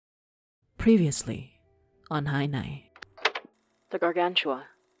Previously on Hainai. The Gargantua.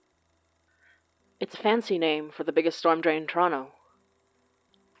 It's a fancy name for the biggest storm drain in Toronto.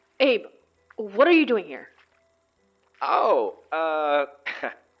 Abe, what are you doing here? Oh,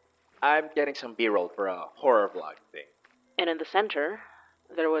 I'm getting some B-roll for a horror vlog thing. And in the center,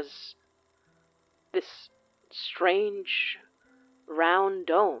 there was this strange, round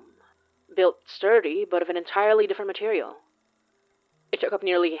dome, built sturdy, but of an entirely different material. It took up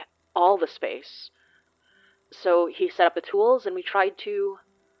nearly all the space. So he set up the tools, and we tried to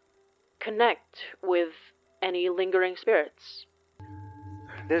connect with any lingering spirits.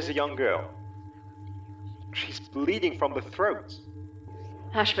 There's a young girl. She's bleeding from the throat.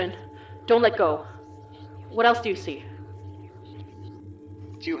 Ashvin, don't let go. What else do you see?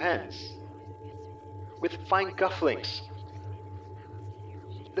 2 hands. With fine cufflinks.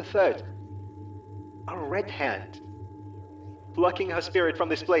 The third. A red hand. Plucking her spirit from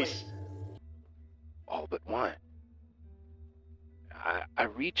this place. All but one. I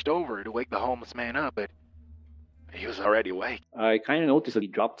reached over to wake the homeless man up, but he was already awake. I kind of noticed that he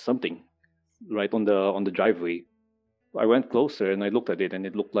dropped something right on the driveway. I went closer and I looked at it, and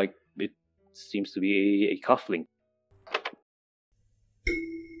it looked like it seems to be a cufflink.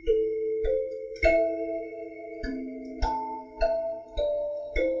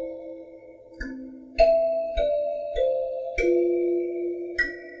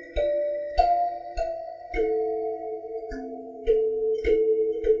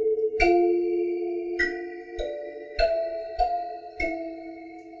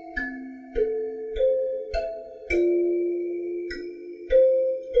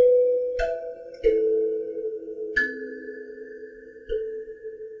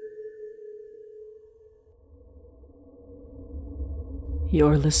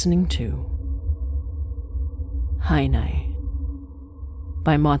 You're listening to Hainai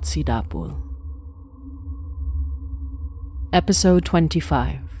by Motsi Dapul. Episode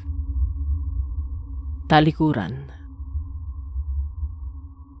 25. Talikuran.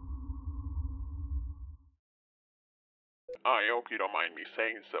 I hope you don't mind me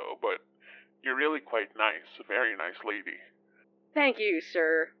saying so, but you're really quite nice, a very nice lady. Thank you,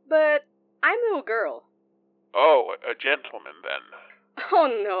 sir, but I'm no girl. Oh, a gentleman then. Oh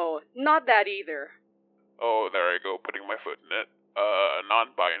no, not that either. Oh, there I go, putting my foot in it.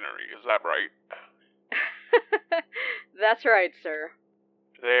 Non-binary, is that right? That's right, sir.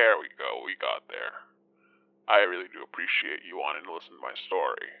 There we go, we got there. I really do appreciate you wanting to listen to my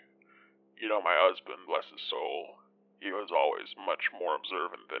story. You know, my husband, bless his soul, he was always much more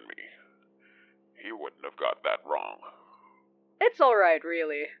observant than me. He wouldn't have got that wrong. It's alright,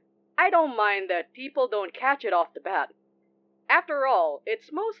 really. I don't mind that people don't catch it off the bat. After all, it's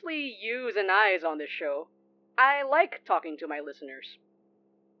mostly yous and I's on this show. I like talking to my listeners.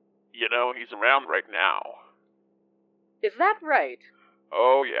 You know, he's around right now. Is that right?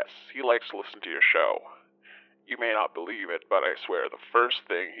 Oh yes, he likes to listen to your show. You may not believe it, but I swear the first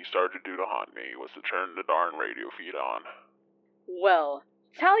thing he started to do to haunt me was to turn the darn radio feed on. Well,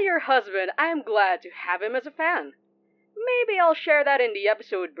 tell your husband I'm glad to have him as a fan. Maybe I'll share that in the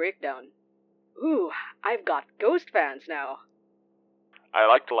episode breakdown. Ooh, I've got ghost fans now. I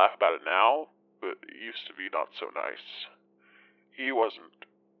like to laugh about it now, but it used to be not so nice. He wasn't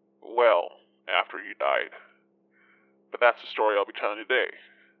well after he died. But that's the story I'll be telling you today.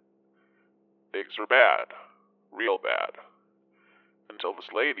 Things were bad. Real bad. Until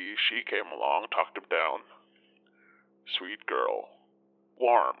this lady, she came along, talked him down. Sweet girl.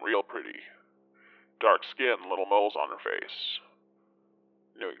 Warm, real pretty. Dark skin, little moles on her face.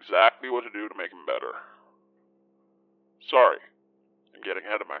 Knew exactly what to do to make him better. Sorry, I'm getting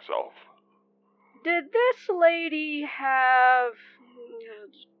ahead of myself. Did this lady have...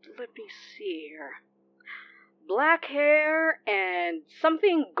 let me see here. Black hair and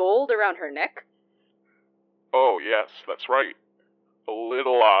something gold around her neck? Oh, yes, that's right. A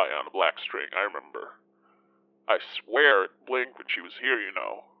little eye on a black string, I remember. I swear it blinked when she was here, you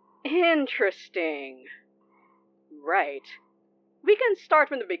know. Interesting. Right. We can start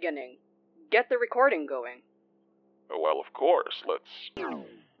from the beginning. Get the recording going. Well, of course, let's...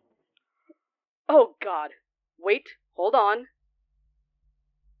 Oh god. Wait, hold on.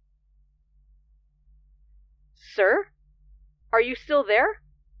 Sir? Are you still there?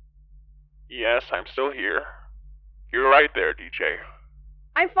 Yes, I'm still here. You're right there, DJ.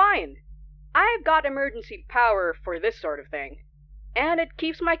 I'm fine. I've got emergency power for this sort of thing, and it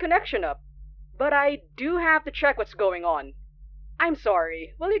keeps my connection up. But I do have to check what's going on. I'm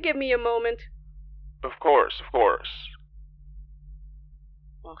sorry. Will you give me a moment? Of course, of course.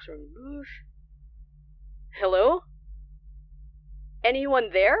 Walks from the booth. Hello? Anyone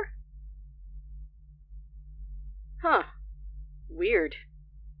there? Huh. Weird.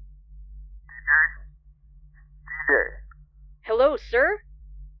 DJ. Hello, sir?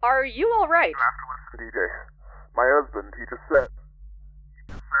 Are you alright? You have to listen, DJ. My husband, he just said.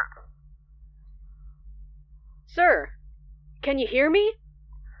 Sir, can you hear me?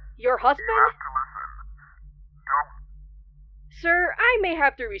 Your husband? You have to listen. Don't. Sir, I may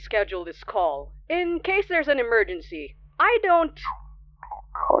have to reschedule this call, in case there's an emergency. I don't...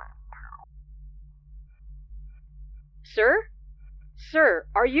 Sir? Sir,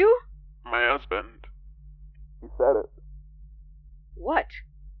 are you? My husband. He said it. What?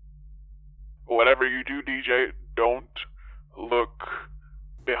 Whatever you do, DJ, don't look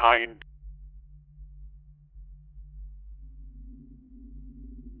behind.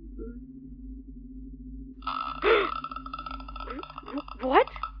 What?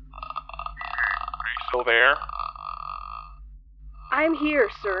 Are you still there? I'm here,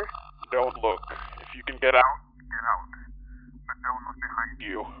 sir. Don't look. If you can get out, get out. But don't look behind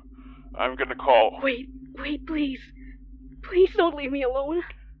you. I'm gonna call. Wait, please. Please don't leave me alone.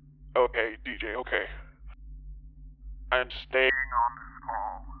 Okay, DJ, okay. I'm staying on this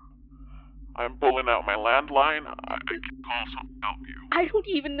call. I'm pulling out my landline. I can call someone to help you. I don't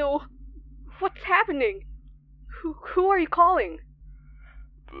even know what's happening. Who are you calling?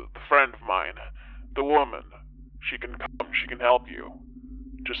 The friend of mine. The woman. She can come. She can help you.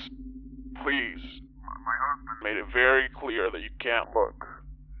 Just, please. My husband made it very clear that you can't look.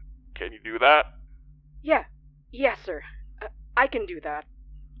 Can you do that? Yes, sir. I can do that.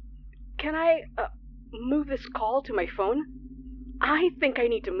 Can I, move this call to my phone? I think I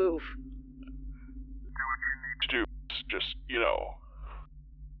need to move. Do what you need to do. Just, you know.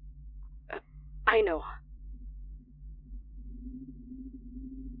 I know.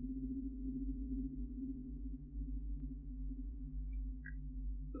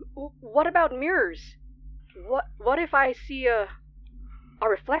 What about mirrors? What if I see a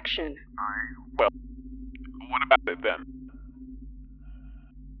reflection? Well, what about it then?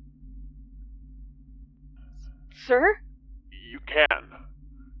 Sir? You can.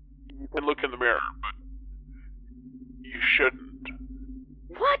 You can look in the mirror, but you shouldn't.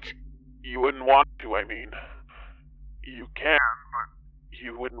 What? You wouldn't want to, I mean. You can, but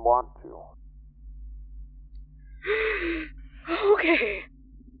you wouldn't want to.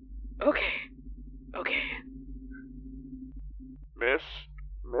 Okay. Miss,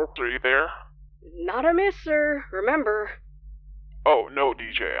 are you there? Not a miss, sir. Remember. Oh, no,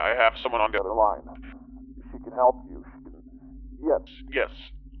 DJ. I have someone on the other line. She can help you. Yes,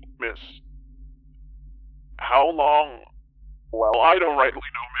 miss. How long? Well, I don't rightly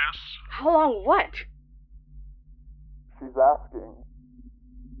know, miss. How long what? She's asking.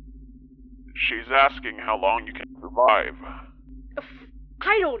 She's asking how long you can survive.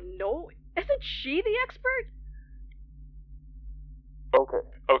 I don't know. Isn't she the expert?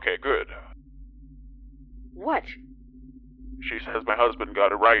 Okay, good. What? She says my husband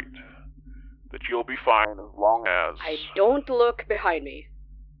got it right. That you'll be fine as long as... I don't look behind me.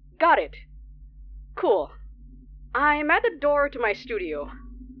 Got it. Cool. I'm at the door to my studio.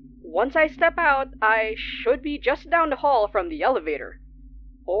 Once I step out, I should be just down the hall from the elevator.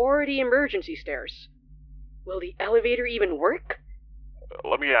 Or the emergency stairs. Will the elevator even work?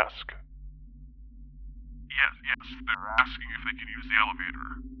 Let me ask. Yes, they're asking if they can use the elevator.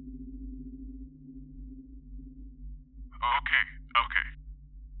 Okay.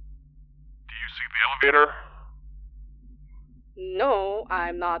 Do you see the elevator? No,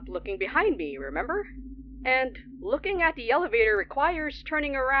 I'm not looking behind me, remember? And looking at the elevator requires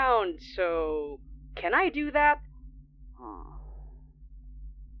turning around, so... Can I do that?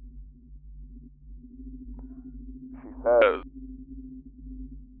 She says...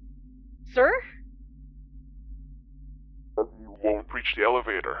 Sir? You won't reach the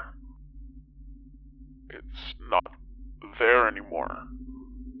elevator. It's not there anymore.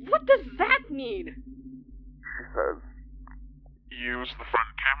 What does that mean? She says, use the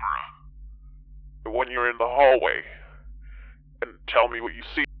front camera when you're in the hallway and tell me what you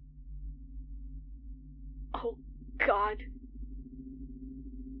see. Oh, God.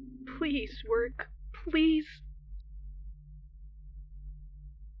 Please work. Please.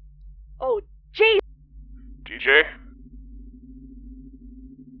 Oh, jeez! DJ?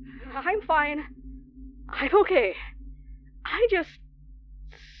 I'm fine. I'm okay. I just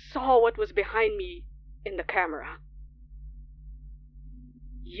saw what was behind me in the camera.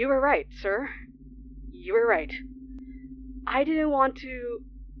 You were right, sir. You were right. I didn't want to...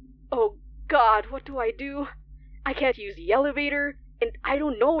 Oh, God, what do I do? I can't use the elevator, and I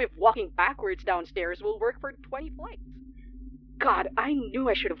don't know if walking backwards downstairs will work for 20 flights. God, I knew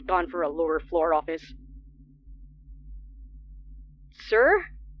I should have gone for a lower floor office. Sir?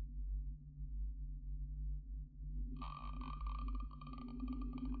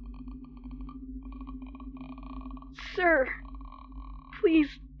 Sir,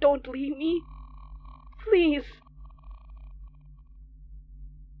 please don't leave me. Please.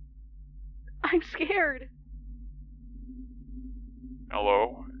 I'm scared.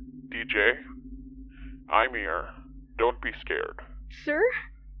 Hello, DJ. I'm here. Don't be scared. Sir?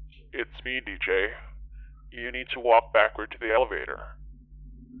 It's me, DJ. You need to walk backward to the elevator.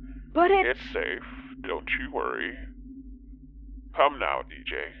 But It's safe. Don't you worry. Come now,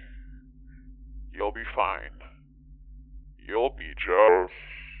 DJ. You'll be fine. You'll be just...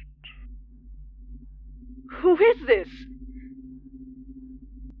 Who is this?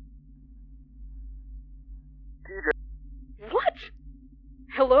 What?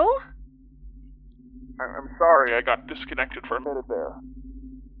 Hello? I'm sorry, I got disconnected for a minute there.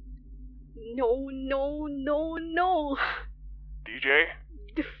 No, no, no, no. DJ?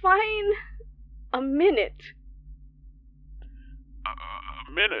 Define a minute.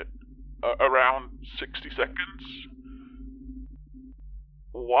 A minute? Around 60 seconds?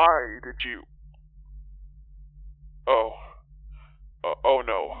 Why did you... Oh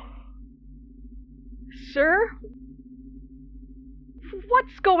no. Sir?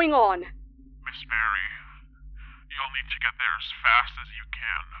 What's going on? Miss Mary, you'll need to get there as fast as you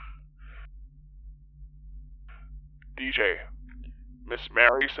can. DJ, Miss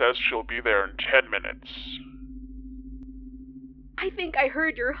Mary says she'll be there in 10 minutes. I think I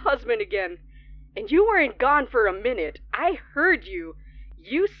heard your husband again. And you weren't gone for a minute. I heard you.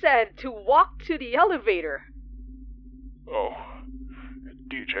 You said to walk to the elevator. Oh,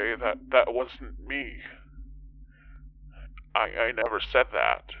 DJ, that wasn't me. I never said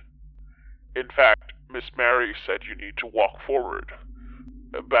that. In fact, Miss Mary said you need to walk forward,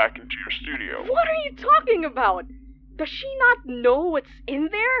 back into your studio. What are you talking about? Does she not know what's in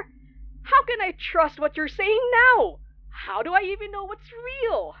there? How can I trust what you're saying now? How do I even know what's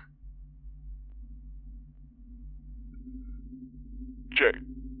real? Jay,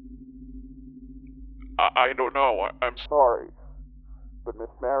 I don't know. I'm sorry. But Miss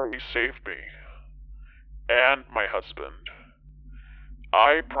Mary saved me. And my husband.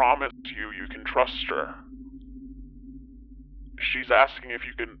 I promise you can trust her. She's asking if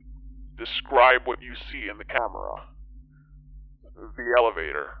you can describe what you see in the camera. The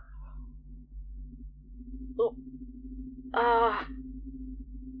elevator.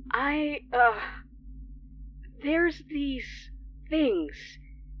 There's these things.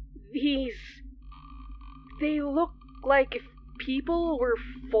 They look like if people were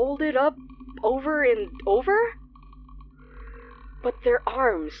folded up over and over. But their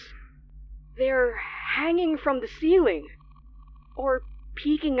arms, they're hanging from the ceiling. Or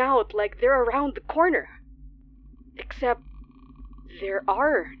peeking out like they're around the corner. Except there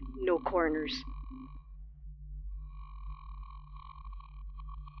are no corners.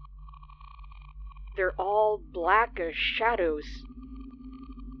 They're all black as shadows.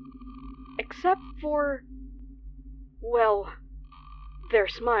 Except for, well, their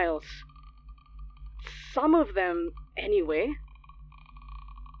smiles. Some of them, anyway.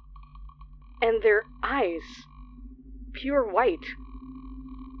 And their eyes, pure white.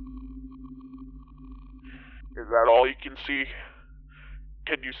 Is that all you can see?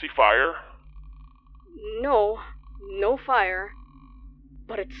 Can you see fire? No fire.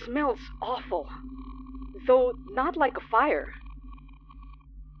 But it smells awful. Though not like a fire.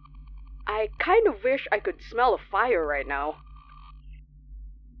 I kind of wish I could smell a fire right now.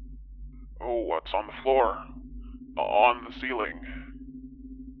 Oh, what's on the floor? On the ceiling?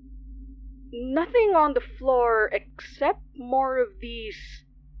 Nothing on the floor except more of these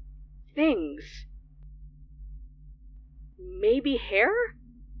things. Maybe hair?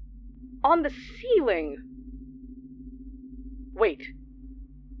 On the ceiling. Wait.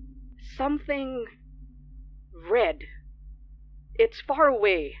 Something red. It's far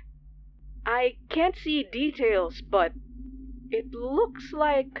away. I can't see details, but it looks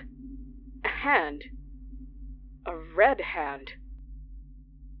like a hand. A red hand.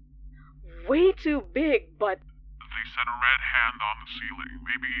 Way too big, but... They said a red hand on the ceiling.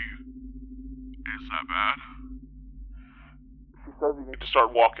 Maybe... Is that bad? She says you need to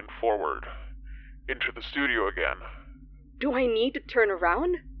start walking forward. Into the studio again. Do I need to turn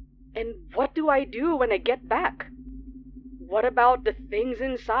around? And what do I do when I get back? What about the things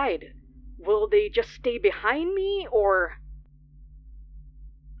inside? Will they just stay behind me, or...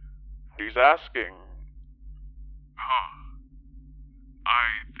 She's asking.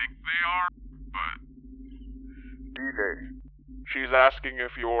 I think they are, but... DJ. She's asking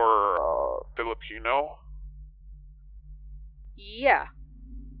if you're, Filipino? Yeah.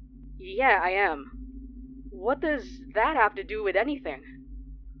 Yeah, I am. What does that have to do with anything?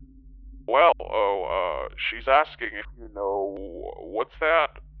 Well, she's asking if you know what's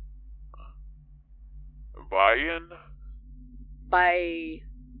that? Buy-in?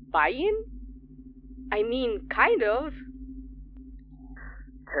 Buy-in? I mean, kind of.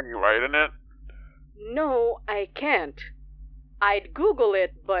 Can you write in it? No, I can't. I'd Google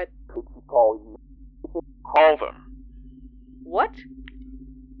it, but... Could she call you? Call them. What?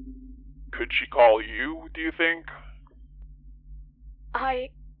 Could she call you, do you think?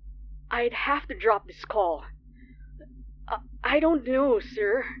 I'd have to drop this call. I don't know,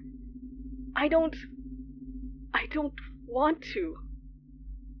 sir. I don't want to.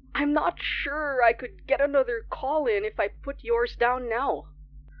 I'm not sure I could get another call in if I put yours down now.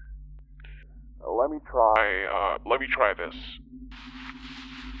 Let me try this.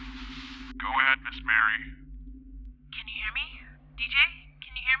 Go ahead, Miss Mary. Can you hear me? DJ,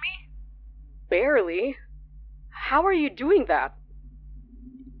 can you hear me? Barely. How are you doing that?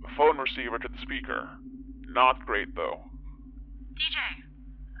 Phone receiver to the speaker. Not great, though. DJ,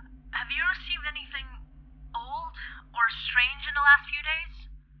 have you received anything old or strange in the last few days?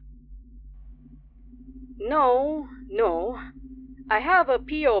 No. I have a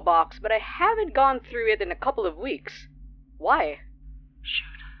P.O. box, but I haven't gone through it in a couple of weeks. Why?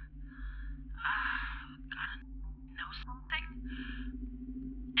 Shoot. Gotta know something?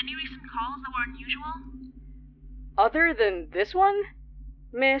 Any recent calls that were unusual? Other than this one?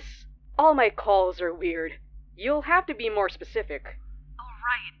 Miss, all my calls are weird. You'll have to be more specific. Oh,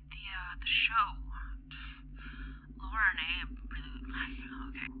 right, the show. Laura and Abe really,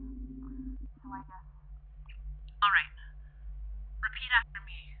 okay. So I guess. Alright. Repeat after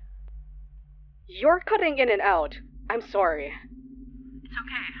me. You're cutting in and out. I'm sorry. It's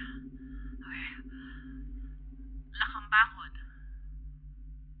okay. Okay. Lakambakod.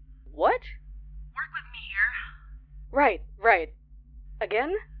 What? Work with me here. Right.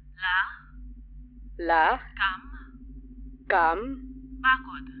 Again? La. Kam.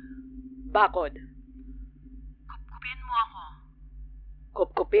 Bakod. Bakod. Kupkupin mo ako.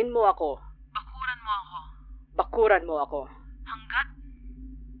 Kupkupin mo ako. Bakuran mo ako. Bakuran mo ako. Hanggat.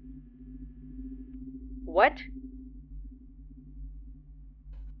 What?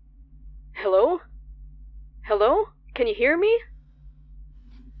 Hello? Can you hear me?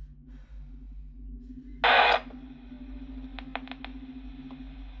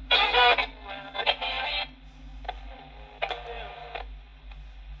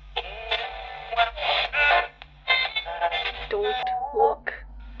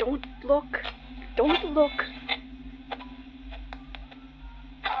 Don't look.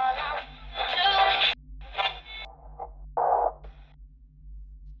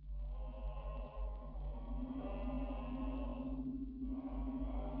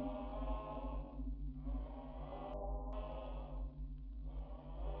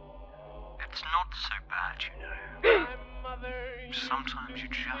 It's not so bad, you know. Sometimes you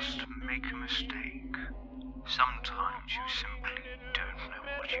just make a mistake. Sometimes you simply don't know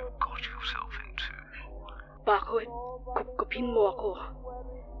what you've got yourself into. Bakod, kupkupin mo ako.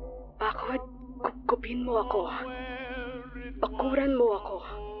 Bakod, kupkupin mo ako. Bakuran mo ako.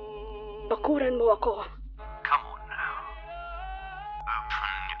 Bakuran mo ako. Come on now.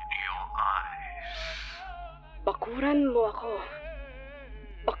 Open your eyes. Bakuran mo ako.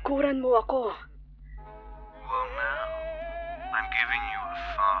 Bakuran mo ako. Well now, I'm giving you a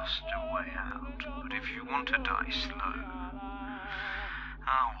faster way out, but if you want to die slow,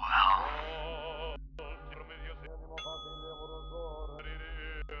 oh well.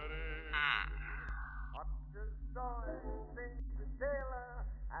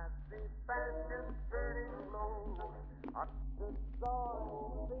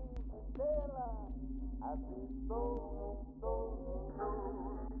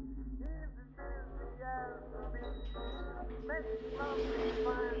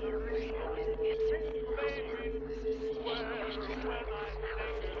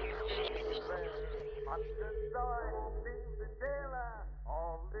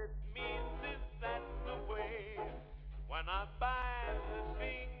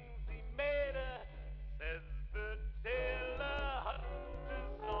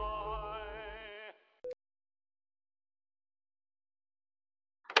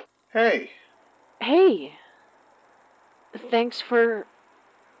 Hey, Hey. Thanks for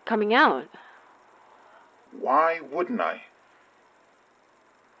coming out. Why wouldn't I?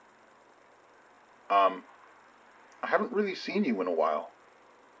 I haven't really seen you in a while.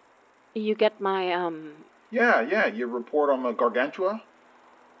 You get my, Yeah, your report on the Gargantua?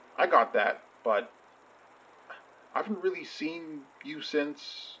 I got that, but I haven't really seen you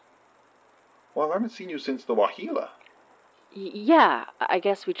since... Well, I haven't seen you since the Wahila. Yeah, I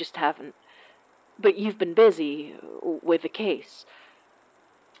guess we just haven't. But you've been busy with the case.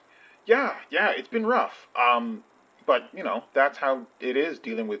 Yeah, it's been rough. But, that's how it is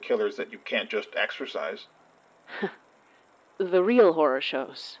dealing with killers that you can't just exorcise. The real horror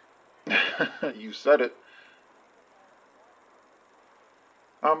shows. You said it.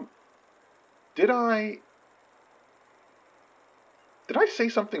 Did I say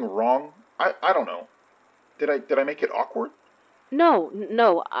something wrong? I don't know. Did I make it awkward?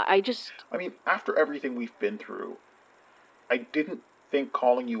 No, I just... I mean, after everything we've been through, I didn't think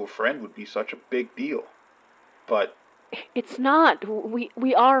calling you a friend would be such a big deal. But... It's not.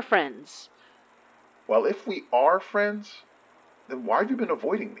 We are friends. Well, if we are friends, then why have you been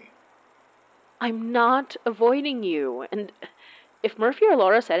avoiding me? I'm not avoiding you, and if Murphy or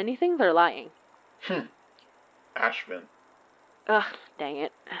Laura said anything, they're lying. Ashvin. Ugh, dang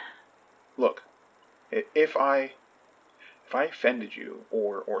it. Look, if I offended you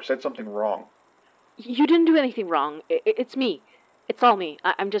or said something wrong... You didn't do anything wrong. It's me. It's all me.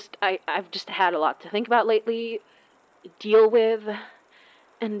 I've just had a lot to think about lately, deal with,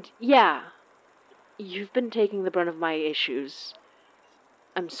 and yeah, you've been taking the brunt of my issues.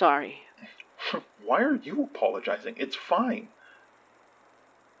 I'm sorry. Why are you apologizing? It's fine.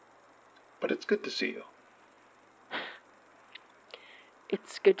 But it's good to see you.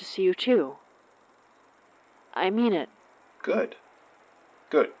 It's good to see you too. I mean it. Good.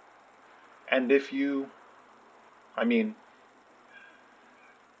 And if you... I mean...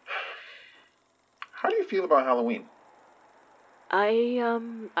 How do you feel about Halloween? I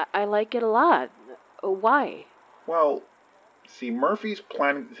like it a lot. Why? Well, see, Murphy's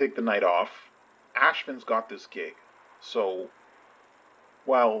planning to take the night off. Ashvin's got this gig. So,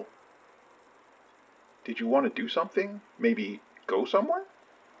 well... Did you want to do something? Maybe go somewhere?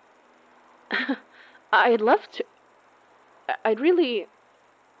 I'd love to. I'd really...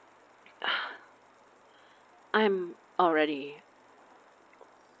 I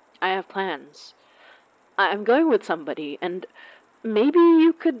have plans. I'm going with somebody, and maybe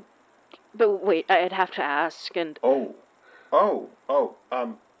you could... But wait, I'd have to ask, and... No,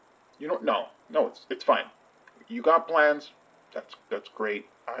 it's fine. You got plans? That's great.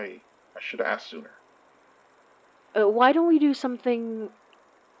 I should have asked sooner. Why don't we do something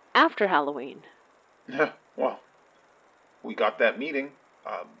after Halloween? Well, we got that meeting.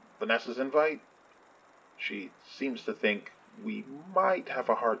 Vanessa's invite. She seems to think we might have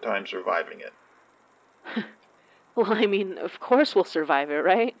a hard time surviving it. Well, I mean, of course we'll survive it,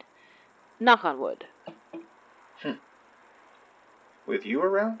 right? Knock on wood. With you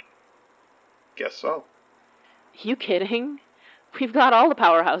around? Guess so. You kidding? We've got all the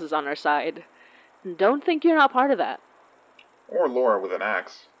powerhouses on our side. Don't think you're not part of that. Or Laura with an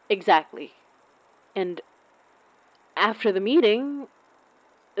axe. Exactly. And after the meeting,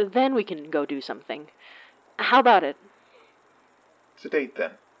 then we can go do something. How about it? It's a date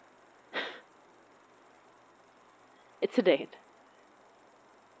then. It's a date.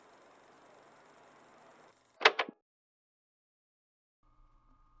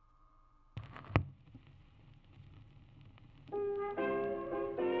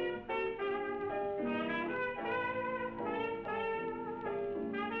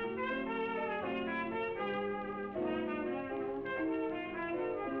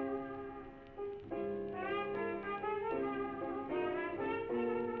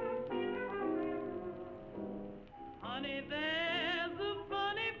 Honey, there's a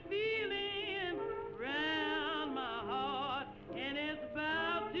funny feeling round my heart, and it's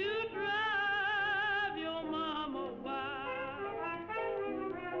about to drive your mama wild.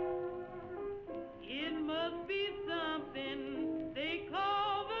 It must be something they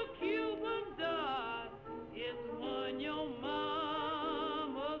call the Cuban dot. It's one your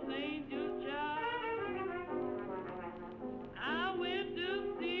mama's angel child. I went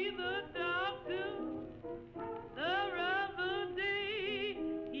to see the doctor the other day.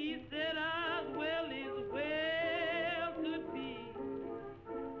 He said as well could be.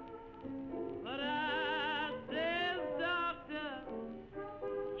 But I says, doctor,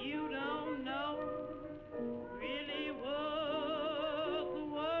 you don't know really what's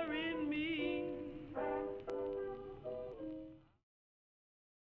worrying me.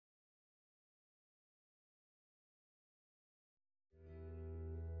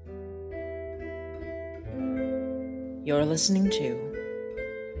 You're listening to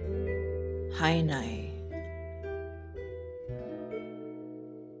Hainai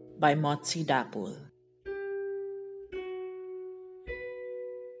by Motsi Dapul.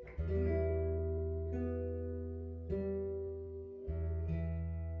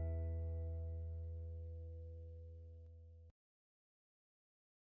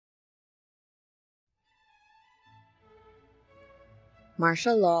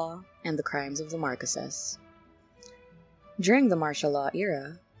 Martial law and the crimes of the Marcoses. During the martial law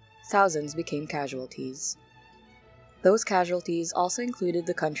era, thousands became casualties. Those casualties also included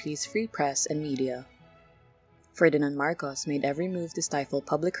the country's free press and media. Ferdinand Marcos made every move to stifle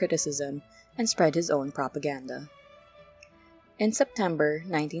public criticism and spread his own propaganda. In September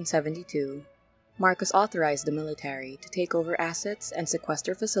 1972, Marcos authorized the military to take over assets and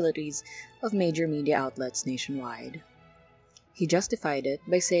sequester facilities of major media outlets nationwide. He justified it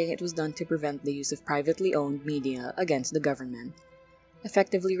by saying it was done to prevent the use of privately owned media against the government,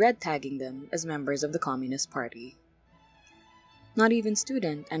 effectively red-tagging them as members of the Communist Party. Not even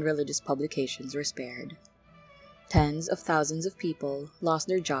student and religious publications were spared. Tens of thousands of people lost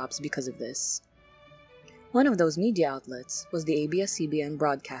their jobs because of this. One of those media outlets was the ABS-CBN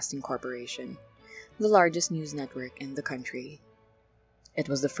Broadcasting Corporation, the largest news network in the country. It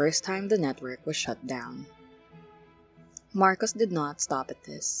was the first time the network was shut down. Marcos did not stop at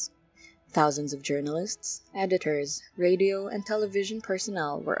this. Thousands of journalists, editors, radio, and television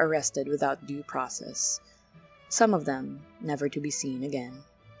personnel were arrested without due process, some of them never to be seen again.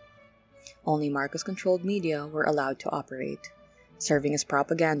 Only Marcos-controlled media were allowed to operate, serving as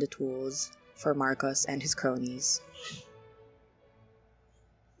propaganda tools for Marcos and his cronies.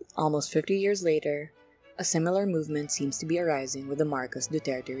 Almost 50 years later, a similar movement seems to be arising with the Marcos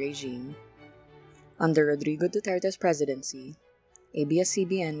Duterte regime. Under Rodrigo Duterte's presidency,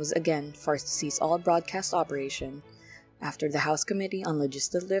 ABS-CBN was again forced to cease all broadcast operation after the House Committee on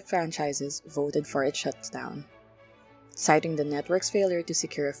Legislative Franchises voted for its shutdown, citing the network's failure to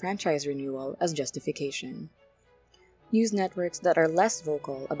secure a franchise renewal as justification. News networks that are less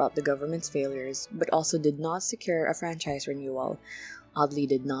vocal about the government's failures but also did not secure a franchise renewal oddly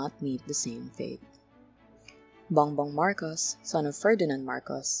did not meet the same fate. Bongbong Marcos, son of Ferdinand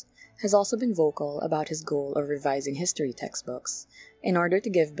Marcos, has also been vocal about his goal of revising history textbooks in order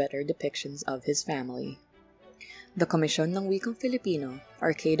to give better depictions of his family. The Komisyon ng Wikang Filipino,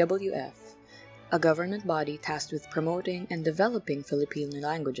 or KWF, a government body tasked with promoting and developing Filipino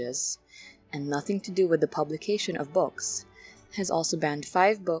languages, and nothing to do with the publication of books, has also banned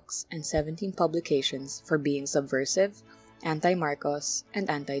 5 books and 17 publications for being subversive, anti-Marcos, and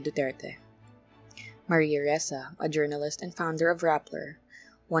anti-Duterte. Maria Ressa, a journalist and founder of Rappler,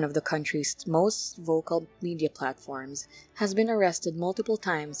 one of the country's most vocal media platforms, has been arrested multiple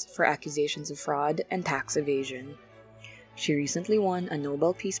times for accusations of fraud and tax evasion. She recently won a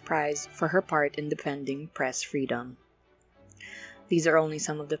Nobel Peace Prize for her part in defending press freedom. These are only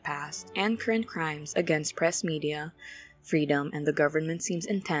some of the past and current crimes against press media, freedom, and the government seems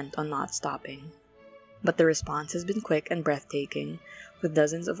intent on not stopping. But the response has been quick and breathtaking, with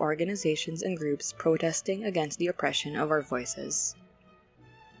dozens of organizations and groups protesting against the oppression of our voices.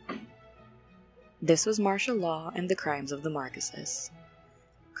 This was martial law and the crimes of the Marcoses,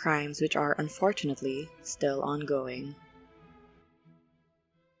 crimes which are unfortunately still ongoing.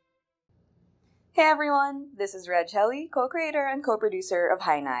 Hey everyone, this is Reg Helly, co-creator and co-producer of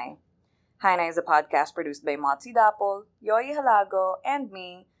Hainai. Hainai is a podcast produced by Motzi Dapol, Yoyi Halago, and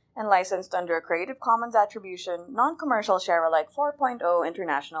me, and licensed under a Creative Commons Attribution, Non-Commercial Share-alike 4.0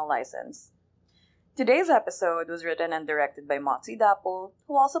 International License. Today's episode was written and directed by Motzi Dapol,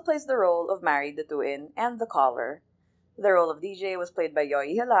 who also plays the role of Mary Datuin and the Caller. The role of DJ was played by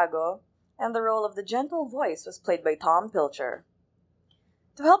Yoyi Halago, and the role of the gentle voice was played by Tom Pilcher.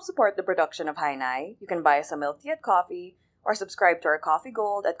 To help support the production of Hainai, you can buy us a milk tea at coffee or subscribe to our Coffee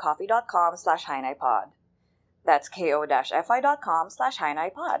Gold at coffee.com/HainaiPod. That's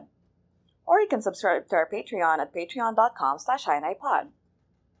ko-fi.com/HainaiPod. Or you can subscribe to our Patreon at patreon.com/HainaiPod.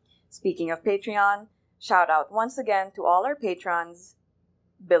 Speaking of Patreon, shout out once again to all our patrons: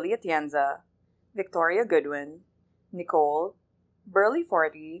 Billy Atienza, Victoria Goodwin, Nicole, Burley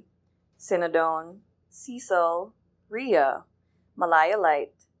Forty, Sinodone, Cecil, Rhea, Malaya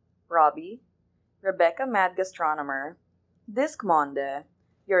Light, Robbie, Rebecca Mad Gastronomer, Disc Monde,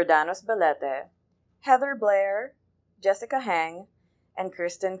 Jordanos Belete, Heather Blair, Jessica Hang, and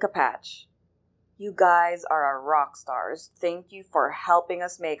Kristen Capatch. You guys are our rock stars. Thank you for helping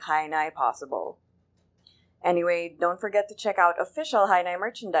us make Hainai possible. Anyway, don't forget to check out official Hainai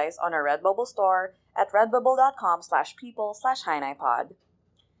merchandise on our Redbubble store at redbubble.com/people/HainaiPod.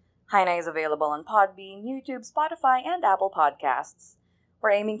 Hainai is available on Podbean, YouTube, Spotify, and Apple Podcasts.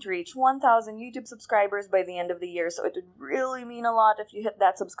 We're aiming to reach 1,000 YouTube subscribers by the end of the year, so it would really mean a lot if you hit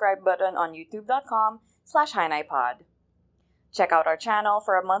that subscribe button on youtube.com/HainaiPod. Check out our channel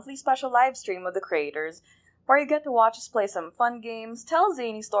for a monthly special live stream with the creators, where you get to watch us play some fun games, tell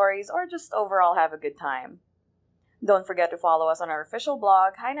zany stories, or just overall have a good time. Don't forget to follow us on our official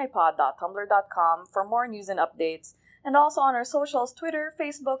blog, HainaiPod.tumblr.com, for more news and updates, and also on our socials, Twitter,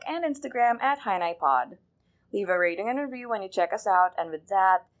 Facebook, and Instagram at HiNaiPod. Leave a rating and review when you check us out, and with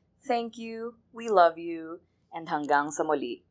that, thank you, we love you, and hanggang sa muli.